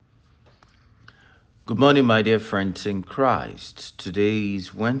Good morning, my dear friends in Christ. Today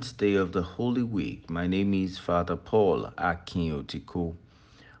is Wednesday of the Holy Week. My name is Fada Paul Akinotiko.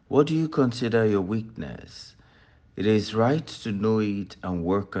 What do you consider your weakness? It is right to know it and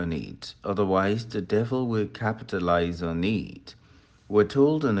work on it, otherwise, the devil will capitalize on it. We're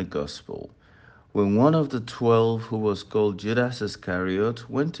told in the Gospel when one of the 12, who was called Judas Iscariot,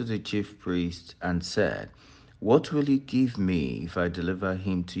 went to the chief priest and said, "What will you give me if I deliver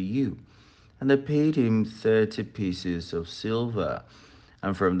him to you?" And they paid him 30 pieces of silver.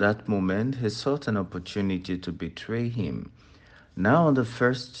 And from that moment, he sought an opportunity to betray him. Now, on the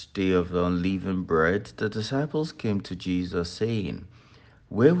first day of the unleavened bread, the disciples came to Jesus, saying,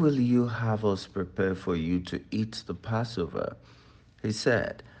 "Where will you have us prepare for you to eat the Passover?" He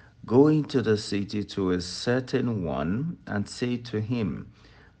said, "Go into the city to a certain one and say to him,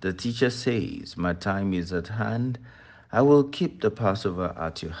 'The teacher says, my time is at hand. I will keep the Passover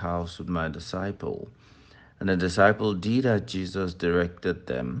at your house with my disciple.'" And the disciple did as Jesus directed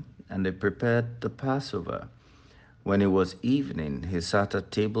them, and they prepared the Passover. When it was evening, he sat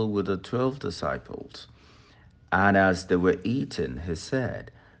at table with the 12 disciples. And as they were eating, he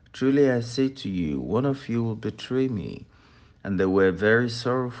said, "Truly I say to you, one of you will betray me." And they were very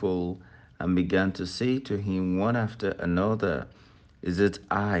sorrowful and began to say to him one after another, "Is it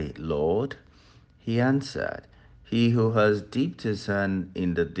I, Lord?" He answered, "He who has dipped his hand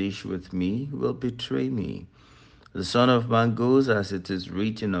in the dish with me will betray me. The Son of Man goes as it is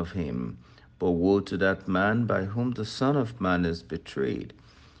written of him, but woe to that man by whom the Son of Man is betrayed.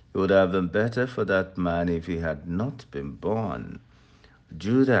 It would have been better for that man if he had not been born."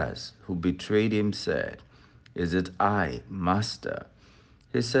 Judas, who betrayed him, said, "Is it I, Master?"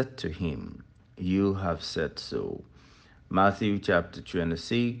 He said to him, "You have said so." Matthew chapter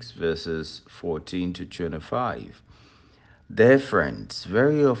 26, verses 14 to 25. Dear friends,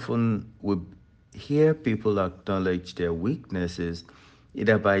 very often we hear people acknowledge their weaknesses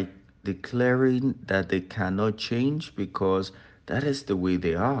either by declaring that they cannot change because that is the way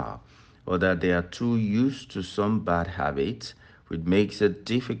they are, or that they are too used to some bad habits, which makes it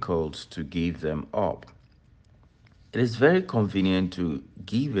difficult to give them up. It is very convenient to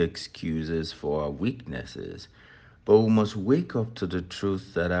give excuses for our weaknesses, but we must wake up to the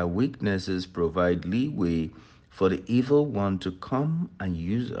truth that our weaknesses provide leeway for the evil one to come and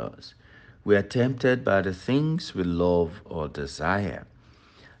use us. We are tempted by the things we love or desire.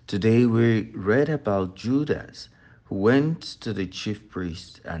 Today we read about Judas, who went to the chief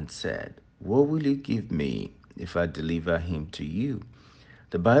priest and said, "What will you give me if I deliver him to you?"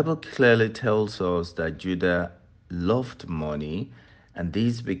 The Bible clearly tells us that Judah loved money, and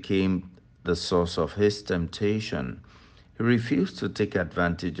this became the source of his temptation. He refused to take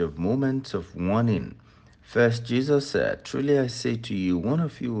advantage of moments of warning. First, Jesus said, "Truly I say to you, one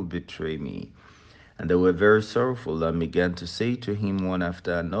of you will betray me." And they were very sorrowful and began to say to him one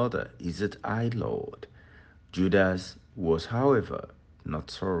after another, "Is it I, Lord?" Judas was, however, not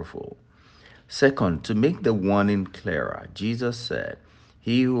sorrowful. Second, to make the warning clearer, Jesus said,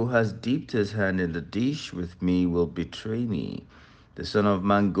 "He who has dipped his hand in the dish with me will betray me. The Son of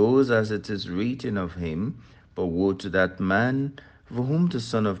Man goes as it is written of him, but woe to that man for whom the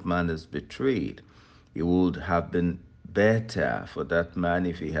Son of Man is betrayed. It would have been better for that man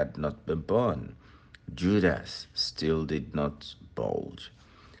if he had not been born." Judas still did not bulge.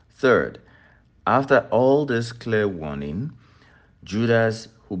 Third, after all this clear warning, Judas,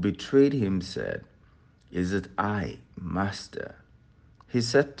 who betrayed him, said, "Is it I, Master?" He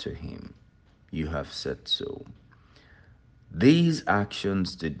said to him, "You have said so." These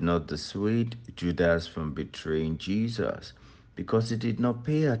actions did not dissuade Judas from betraying Jesus because he did not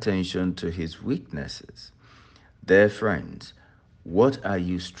pay attention to his weaknesses. Dear friends, what are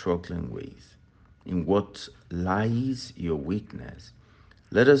you struggling with? In what lies your weakness?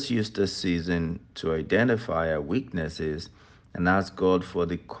 Let us use this season to identify our weaknesses and ask God for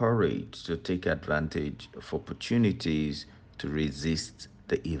the courage to take advantage of opportunities to resist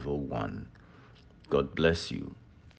the evil one. God bless you.